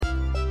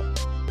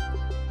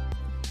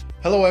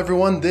Hello,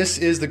 everyone. This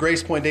is the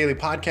Grace Point Daily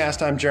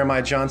Podcast. I'm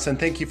Jeremiah Johnson.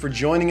 Thank you for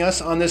joining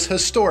us on this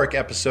historic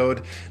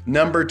episode,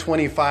 number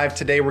 25.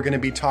 Today, we're going to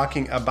be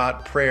talking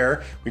about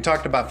prayer. We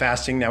talked about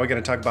fasting. Now we're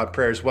going to talk about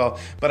prayer as well.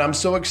 But I'm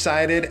so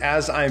excited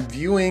as I'm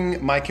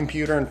viewing my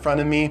computer in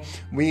front of me.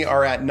 We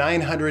are at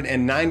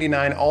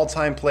 999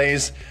 all-time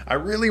plays. I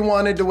really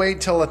wanted to wait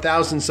till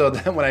 1,000 so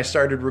that when I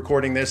started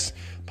recording this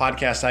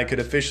podcast, I could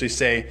officially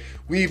say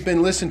we've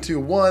been listened to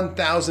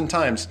 1,000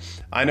 times.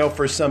 I know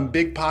for some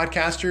big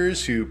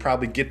podcasters who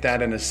probably get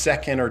that in a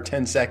second or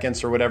 10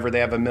 seconds or whatever, they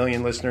have 1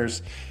 million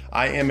listeners.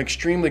 I am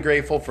extremely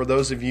grateful for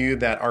those of you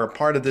that are a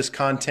part of this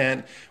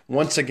content.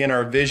 Once again,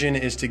 our vision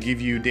is to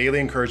give you daily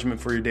encouragement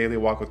for your daily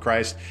walk with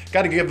Christ.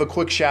 Got to give a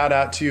quick shout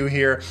out to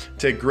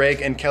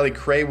Greg and Kelly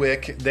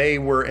Craywick. They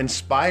were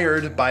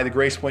inspired by the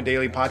Grace Point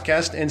Daily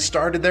Podcast and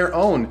started their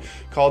own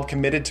called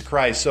Committed to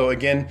Christ. So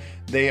again,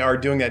 they are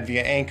doing that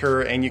via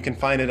Anchor, and you can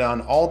find it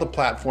on all the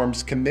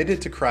platforms.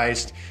 Committed to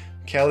Christ.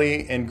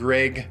 Kelly and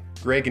Greg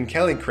and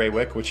Kelly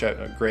Craywick,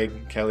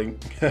 Greg, Kelly,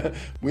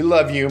 we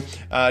love you.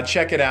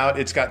 Check it out.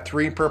 It's got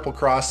 3 purple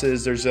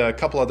crosses. There's a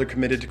couple other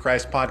Committed to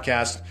Christ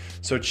podcasts,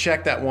 so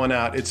check that one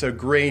out. It's a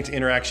great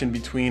interaction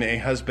between a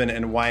husband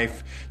and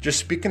wife, just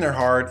speaking their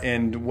heart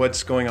and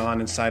what's going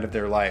on inside of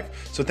their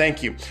life. So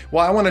thank you.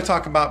 Well, I want to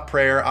talk about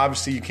prayer.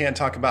 Obviously, you can't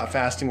talk about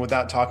fasting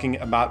without talking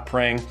about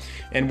praying.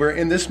 And we're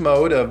in this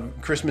mode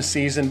of Christmas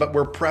season, but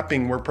we're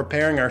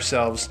preparing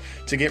ourselves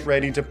to get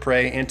ready to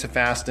pray and to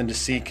fast and to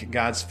seek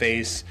God's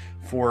face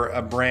for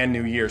a brand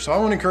new year. So I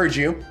want to encourage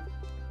you,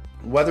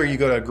 whether you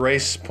go to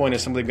Grace Point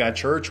Assembly of God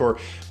Church or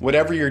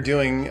whatever you're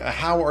doing,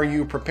 how are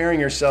you preparing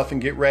yourself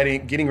and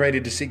getting ready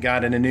to seek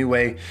God in a new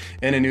way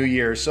in a new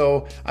year?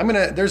 So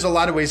there's a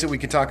lot of ways that we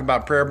could talk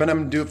about prayer, but I'm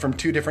going to do it from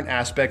 2 different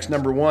aspects.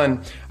 Number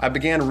 1, I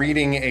began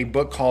reading a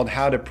book called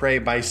How to Pray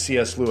by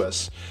C.S.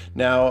 Lewis.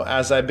 Now,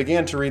 as I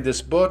began to read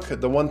this book,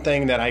 the one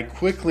thing that I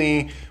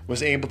quickly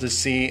was able to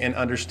see and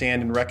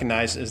understand and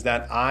recognize is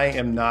that I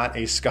am not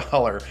a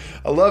scholar.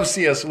 I love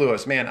C.S.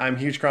 Lewis. Man, I'm a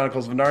huge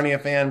Chronicles of Narnia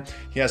fan.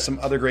 He has some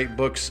other great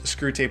books,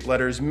 Screwtape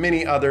Letters,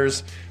 many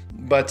others,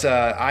 but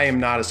I am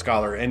not a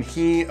scholar. And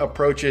he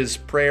approaches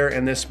prayer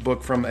in this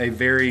book from a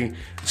very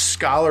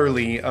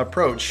scholarly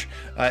approach.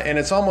 And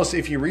it's almost,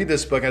 if you read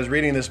this book, I was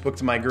reading this book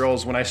to my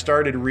girls. When I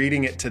started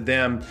reading it to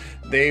them,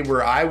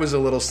 I was a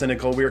little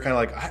cynical. We were kind of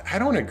like, I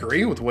don't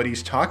agree with what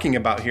he's talking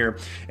about here.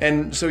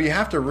 And so you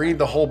have to read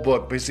the whole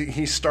book because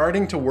he's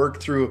starting to work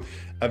through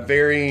a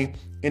very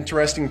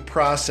interesting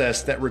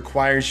process that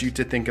requires you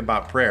to think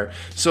about prayer.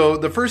 So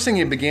the first thing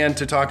he began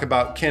to talk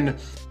about, can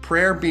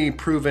prayer be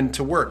proven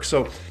to work?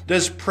 So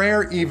does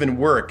prayer even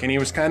work? And he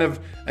was kind of,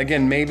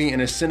 again, maybe in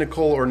a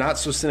cynical or not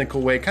so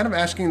cynical way, kind of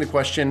asking the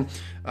question,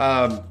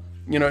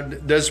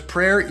 does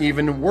prayer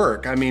even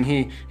work? I mean,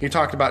 he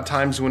talked about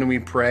times when we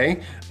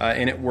pray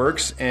and it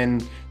works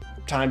and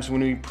times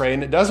when we pray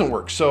and it doesn't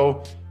work.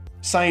 So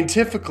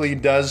scientifically,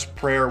 does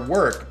prayer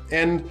work?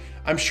 And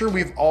I'm sure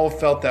we've all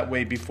felt that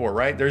way before,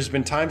 right? There's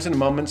been times and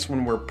moments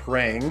when we're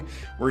praying,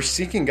 we're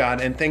seeking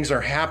God, and things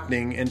are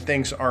happening and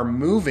things are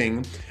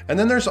moving. And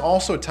then there's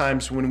also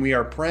times when we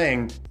are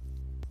praying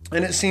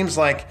and it seems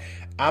like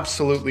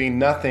absolutely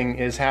nothing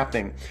is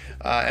happening.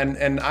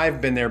 And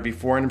I've been there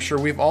before, and I'm sure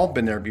we've all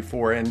been there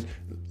before. And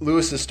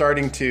Lewis is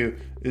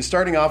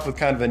starting off with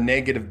kind of a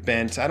negative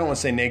bent. I don't want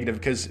to say negative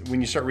because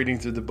when you start reading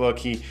through the book,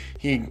 he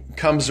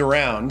comes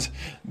around.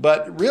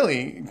 But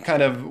really,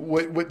 kind of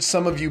what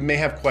some of you may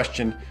have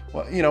questioned,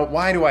 well,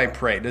 why do I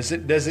pray? Does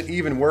it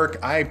even work?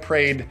 I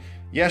prayed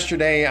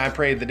yesterday, I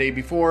prayed the day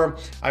before,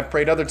 I've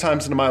prayed other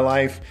times in my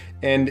life,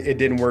 and it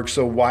didn't work,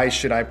 so why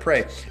should I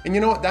pray? And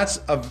you know what, that's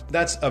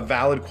a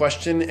valid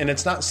question, and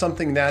it's not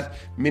something that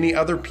many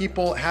other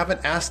people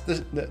haven't asked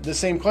the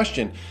same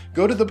question.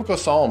 Go to the book of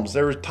Psalms.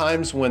 There were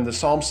times when the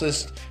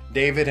psalmist,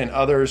 David and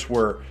others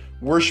were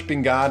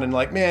worshiping God and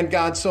like, man,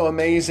 God's so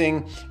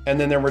amazing. And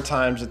then there were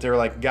times that they're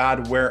like,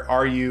 God, where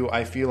are you?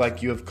 I feel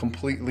like you have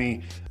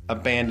completely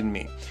abandoned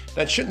me.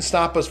 That shouldn't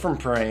stop us from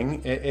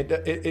praying.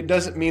 It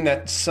doesn't mean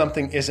that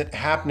something isn't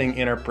happening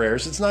in our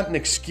prayers. It's not an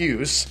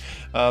excuse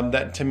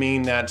that to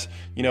mean that,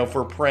 if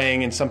we're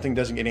praying and something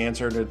doesn't get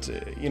answered,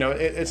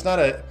 it's not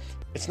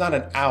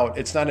an out.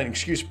 It's not an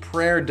excuse.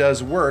 Prayer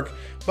does work,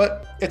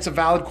 but it's a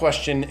valid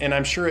question, and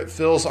I'm sure it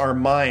fills our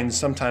minds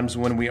sometimes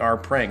when we are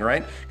praying,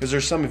 right? Because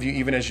there's some of you,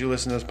 even as you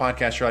listen to this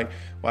podcast, you're like,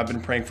 well, I've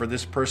been praying for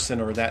this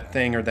person or that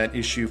thing or that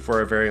issue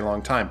for a very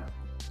long time.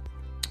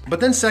 But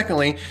then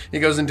secondly, he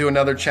goes into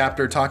another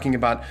chapter talking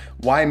about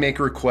why make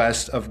a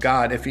request of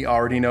God if he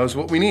already knows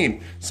what we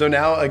need. So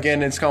now,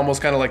 again, it's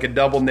almost kind of like a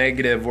double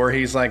negative where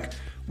he's like,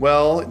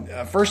 well,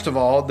 first of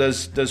all,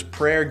 does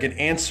prayer get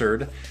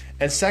answered?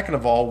 And second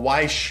of all,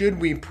 why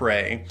should we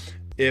pray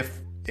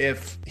if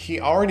he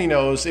already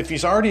knows, if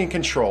he's already in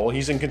control,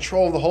 he's in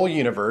control of the whole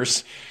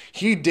universe,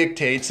 he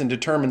dictates and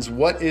determines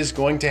what is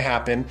going to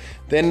happen,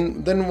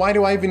 then why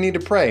do I even need to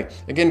pray?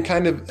 Again,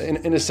 kind of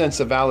in a sense,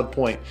 a valid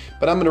point.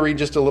 But I'm going to read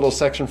just a little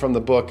section from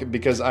the book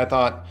because I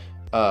thought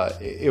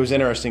it was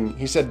interesting.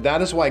 He said,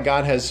 that is why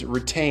God has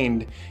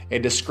retained a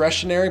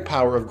discretionary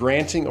power of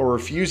granting or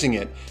refusing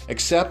it,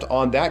 except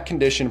on that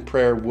condition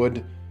prayer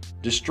would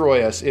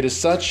destroy us. It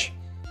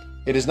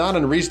is not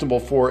unreasonable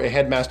for a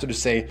headmaster to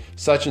say,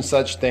 such and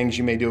such things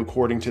you may do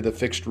according to the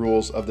fixed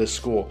rules of this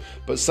school,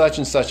 but such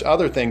and such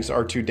other things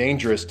are too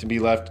dangerous to be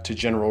left to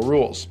general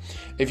rules.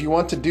 If you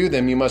want to do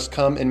them, you must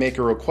come and make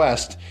a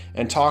request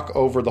and talk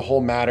over the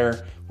whole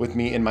matter with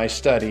me in my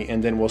study,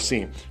 and then we'll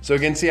see. So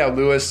again, see how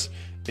Lewis,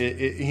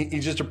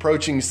 he's just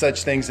approaching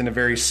such things in a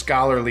very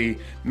scholarly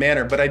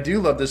manner. But I do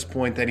love this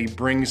point that he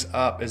brings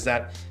up, is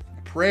that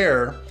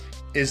prayer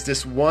is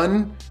this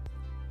one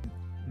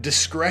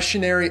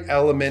discretionary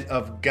element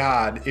of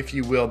God, if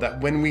you will,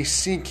 that when we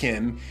seek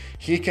him,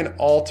 he can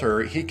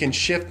alter, he can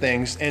shift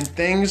things, and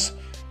things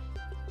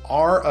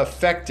are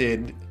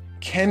affected,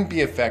 can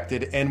be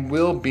affected, and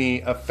will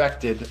be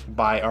affected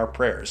by our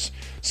prayers.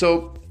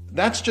 So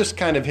that's just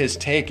kind of his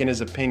take and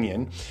his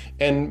opinion.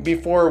 And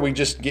before we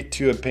just get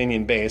too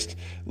opinion based,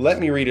 let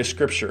me read a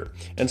scripture.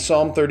 In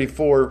Psalm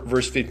 34,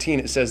 verse 15,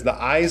 it says, the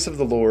eyes of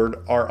the Lord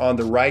are on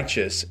the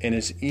righteous, and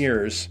his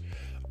ears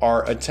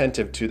are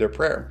attentive to their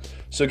prayer.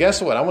 So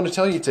guess what? I want to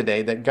tell you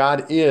today that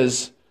God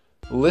is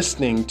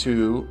listening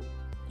to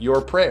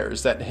your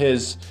prayers, that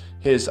his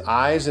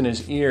eyes and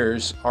his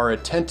ears are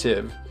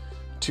attentive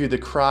to the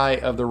cry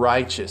of the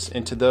righteous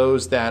and to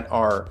those that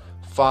are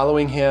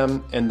following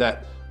him and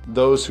that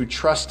those who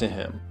trust in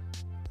him.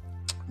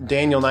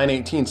 Daniel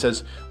 9:18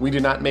 says, we do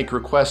not make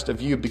request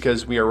of you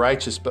because we are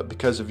righteous, but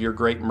because of your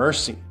great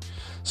mercy.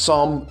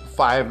 Psalm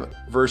 5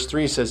 verse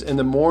 3 says, in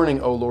the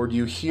morning, O Lord,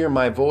 you hear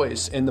my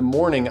voice. In the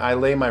morning, I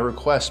lay my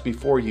request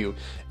before you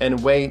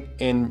and wait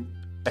in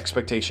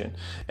expectation.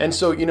 And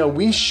so,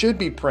 we should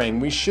be praying.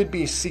 We should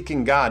be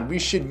seeking God. We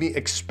should be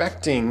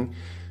expecting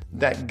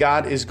that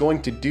God is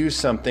going to do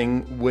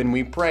something when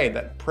we pray.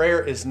 That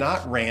prayer is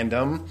not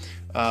random.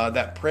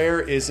 That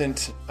prayer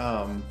isn't,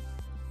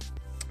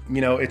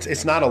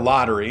 it's not a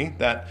lottery,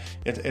 that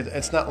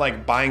it's not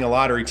like buying a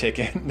lottery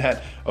ticket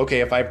that,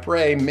 okay, if I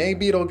pray,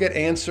 maybe it'll get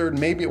answered,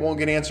 maybe it won't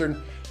get answered.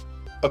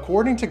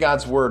 According to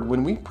God's word,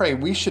 when we pray,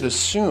 we should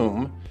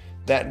assume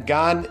that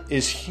God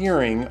is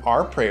hearing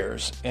our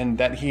prayers and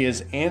that he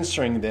is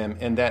answering them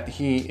and that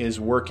he is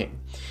working.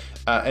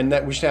 And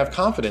that we should have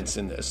confidence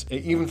in this.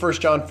 Even 1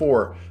 John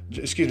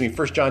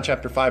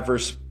chapter 5,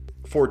 verse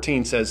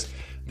 14 says,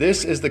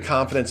 this is the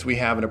confidence we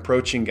have in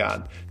approaching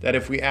God, that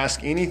if we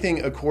ask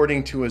anything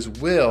according to his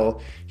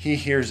will, he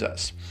hears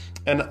us.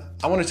 And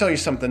I want to tell you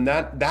something,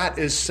 that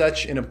is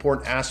such an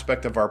important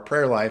aspect of our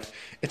prayer life.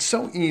 It's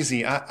so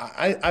easy.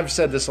 I've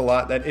said this a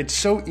lot, that it's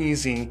so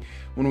easy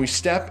when we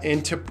step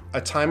into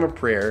a time of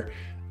prayer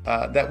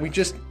that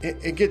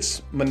it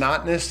gets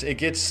monotonous. It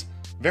gets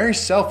very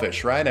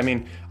selfish, right? I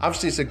mean,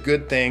 obviously it's a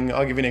good thing.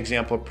 I'll give you an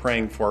example of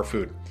praying for our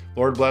food.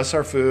 Lord, bless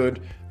our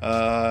food.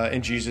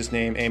 In Jesus'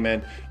 name,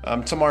 amen.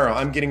 Tomorrow,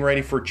 I'm getting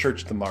ready for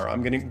church tomorrow.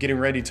 I'm getting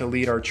ready to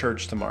lead our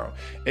church tomorrow.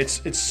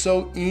 It's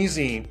so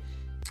easy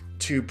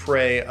to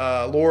pray,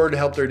 Lord,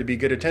 help there to be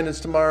good attendance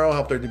tomorrow,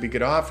 help there to be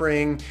good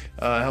offering,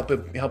 help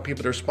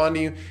people to respond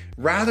to you,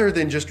 rather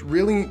than just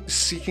really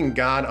seeking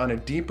God on a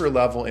deeper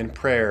level in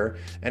prayer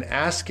and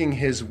asking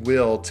his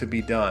will to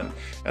be done.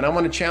 And I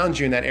want to challenge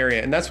you in that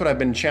area. And that's what I've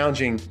been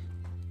challenging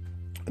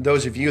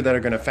those of you that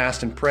are going to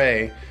fast and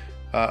pray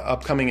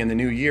upcoming in the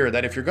new year,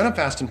 that if you're going to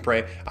fast and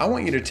pray, I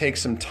want you to take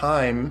some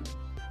time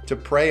to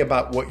pray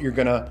about what you're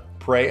going to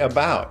pray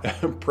about.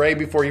 Pray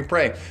before you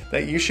pray.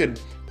 That you should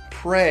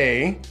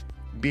pray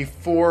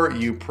before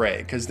you pray,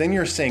 because then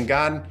you're saying,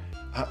 God,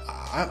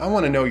 I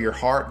want to know your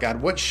heart.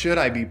 God, what should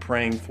I be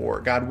praying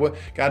for? God,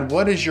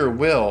 what is your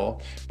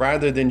will?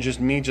 Rather than just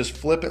me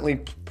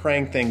flippantly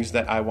praying things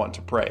that I want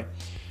to pray.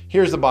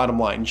 Here's the bottom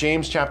line.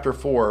 James chapter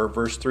 4,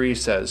 verse 3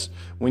 says,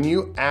 when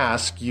you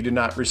ask, you do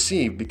not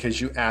receive,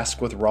 because you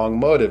ask with wrong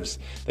motives,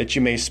 that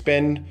you may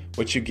spend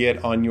what you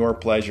get on your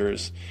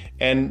pleasures.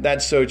 And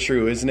that's so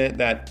true, isn't it?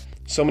 That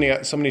so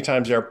many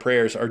times our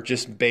prayers are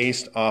just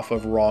based off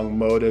of wrong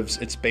motives.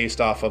 It's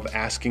based off of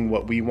asking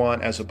what we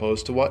want as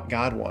opposed to what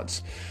God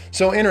wants.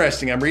 So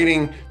interesting. I'm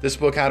reading this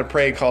book, How to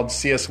Pray, called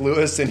C.S.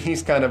 Lewis, and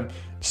he's kind of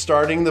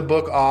starting the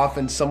book off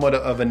in somewhat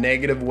of a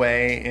negative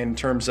way in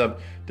terms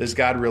of, does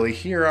God really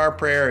hear our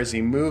prayer? Is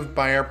he moved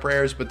by our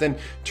prayers? But then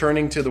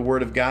turning to the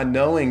Word of God,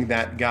 knowing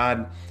that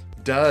God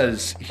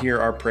does hear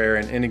our prayer.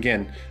 And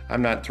again,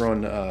 I'm not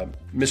throwing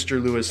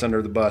Mr. Lewis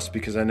under the bus,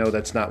 because I know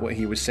that's not what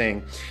he was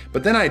saying.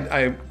 But then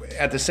I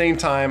at the same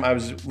time, I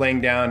was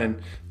laying down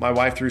and my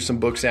wife threw some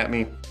books at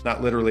me,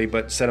 not literally,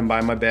 but set them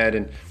by my bed.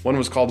 And one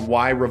was called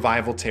Why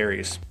Revival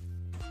Tarries.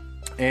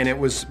 And it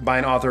was by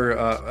an author,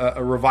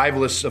 a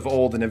revivalist of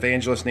old, an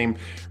evangelist named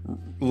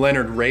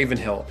Leonard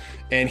Ravenhill.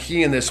 And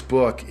he in this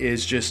book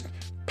is just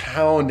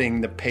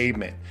pounding the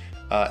pavement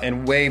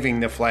and waving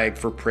the flag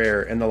for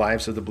prayer in the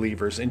lives of the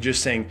believers, and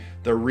just saying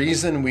the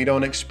reason we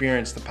don't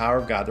experience the power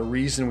of God, the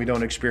reason we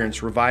don't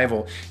experience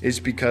revival, is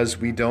because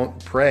we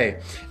don't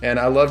pray. And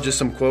I love just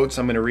some quotes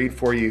I'm going to read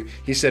for you.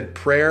 He said,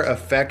 prayer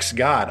affects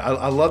God.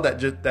 I love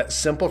that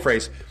simple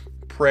phrase.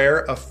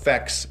 prayer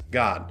affects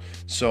God.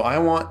 So I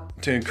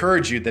want to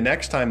encourage you the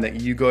next time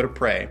that you go to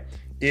pray,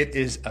 it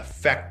is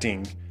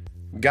affecting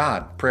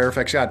God. Prayer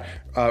affects God.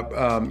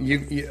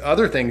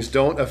 Other things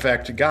don't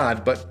affect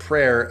God, but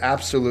prayer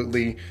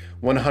absolutely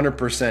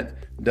 100%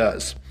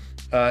 does.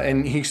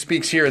 And he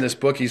speaks here in this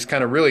book, he's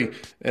kind of really,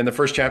 in the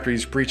first chapter,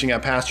 he's preaching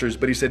at pastors,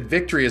 but he said,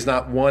 victory is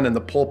not won in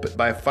the pulpit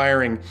by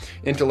firing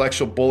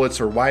intellectual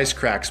bullets or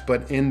wisecracks,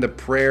 but in the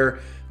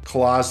prayer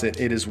closet.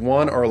 It is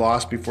won or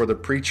lost before the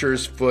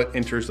preacher's foot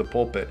enters the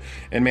pulpit.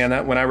 And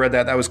man, when I read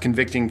that was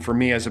convicting for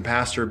me as a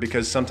pastor,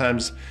 because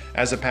sometimes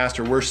as a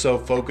pastor, we're so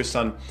focused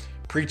on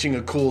preaching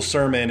a cool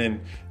sermon and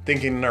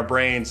thinking in our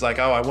brains like,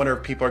 oh, I wonder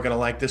if people are going to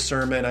like this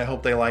sermon. I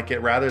hope they like it,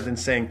 rather than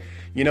saying,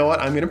 you know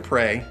what, I'm going to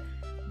pray.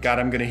 God,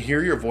 I'm going to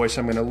hear your voice.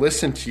 I'm going to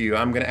listen to you.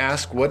 I'm going to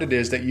ask what it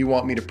is that you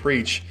want me to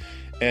preach.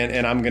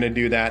 And I'm going to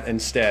do that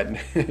instead.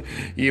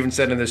 He even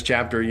said in this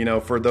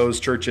chapter, for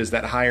those churches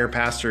that hire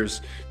pastors,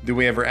 do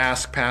we ever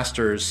ask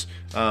pastors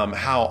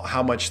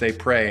how much they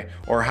pray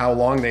or how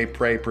long they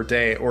pray per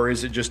day? Or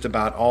is it just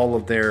about all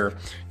of their,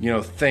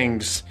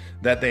 things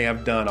that they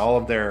have done, all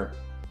of their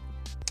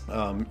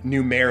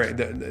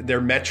numeric,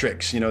 their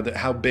metrics,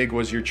 how big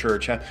was your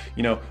church,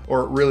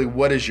 or really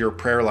what is your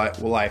prayer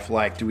life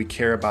like? Do we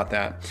care about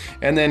that?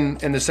 And then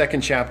in the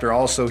second chapter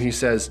also, he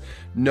says,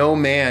 no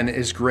man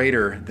is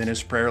greater than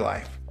his prayer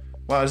life.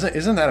 Wow,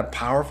 isn't that a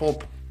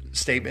powerful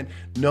statement?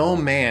 No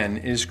man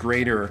is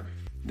greater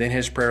than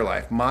his prayer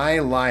life. My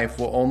life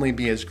will only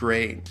be as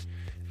great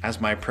as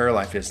my prayer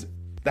life is.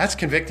 That's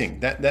convicting.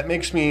 That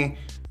makes me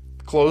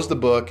close the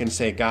book and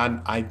say,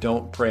 God, I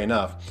don't pray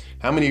enough.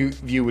 How many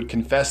of you would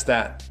confess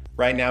that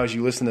right now as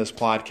you listen to this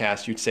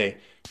podcast? You'd say,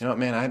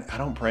 man, I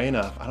don't pray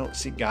enough. I don't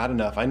seek God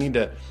enough. I need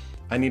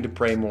to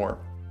pray more.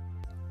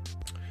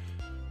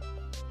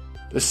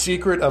 The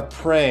secret of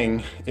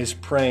praying is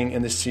praying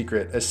in the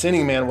secret. A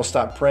sinning man will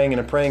stop praying, and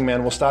a praying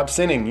man will stop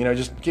sinning.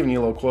 Just giving you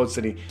little quotes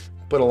that he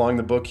put along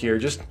the book here.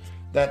 Just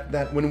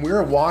that when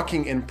we're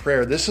walking in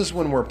prayer, this is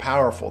when we're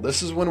powerful.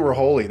 This is when we're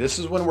holy. This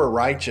is when we're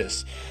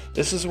righteous.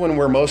 This is when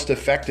we're most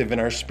effective in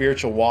our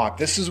spiritual walk.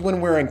 This is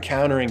when we're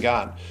encountering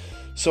God.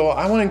 So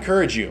I want to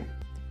encourage you,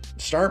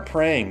 start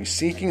praying,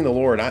 seeking the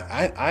Lord.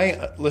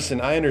 Listen,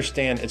 I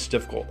understand it's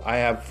difficult. I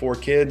have 4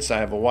 kids. I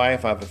have a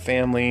wife. I have a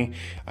family.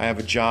 I have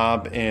a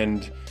job.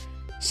 And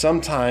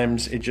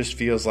sometimes it just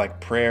feels like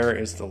prayer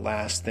is the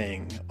last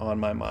thing on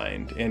my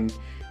mind. And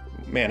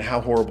man,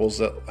 how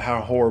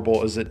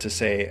horrible is it to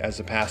say as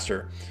a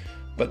pastor,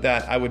 but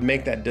that I would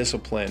make that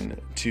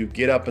discipline to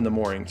get up in the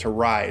morning, to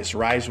rise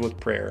with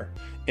prayer,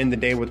 in the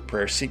day with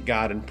prayer, seek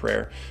God in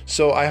prayer.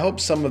 So I hope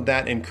some of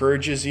that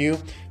encourages you,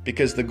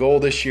 because the goal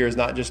this year is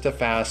not just to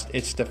fast,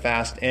 it's to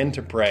fast and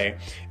to pray.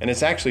 And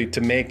it's actually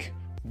to make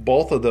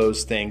both of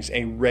those things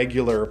a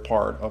regular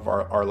part of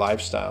our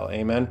lifestyle.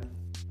 Amen.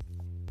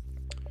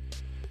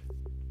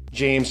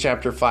 James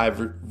chapter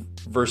 5,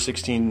 verse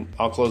 16,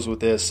 I'll close with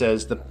this,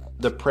 says,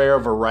 the prayer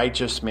of a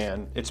righteous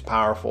man, it's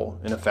powerful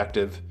and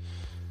effective.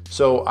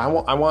 So I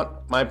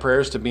want my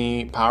prayers to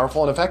be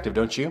powerful and effective,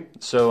 don't you?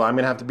 So I'm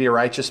going to have to be a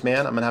righteous man.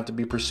 I'm going to have to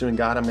be pursuing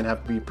God. I'm going to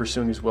have to be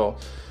pursuing His will.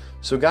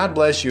 So God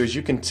bless you as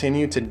you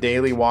continue to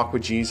daily walk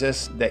with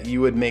Jesus, that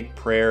you would make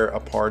prayer a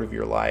part of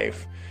your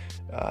life,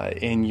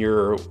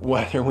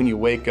 whether when you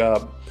wake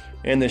up,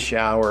 in the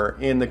shower,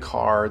 in the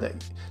car,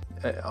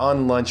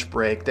 on lunch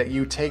break, that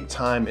you take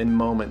time in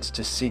moments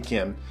to seek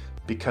Him,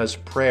 because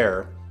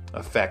prayer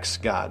affects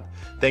God.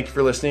 Thank you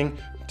for listening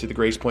to the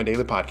Grace Point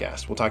Daily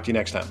Podcast. We'll talk to you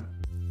next time.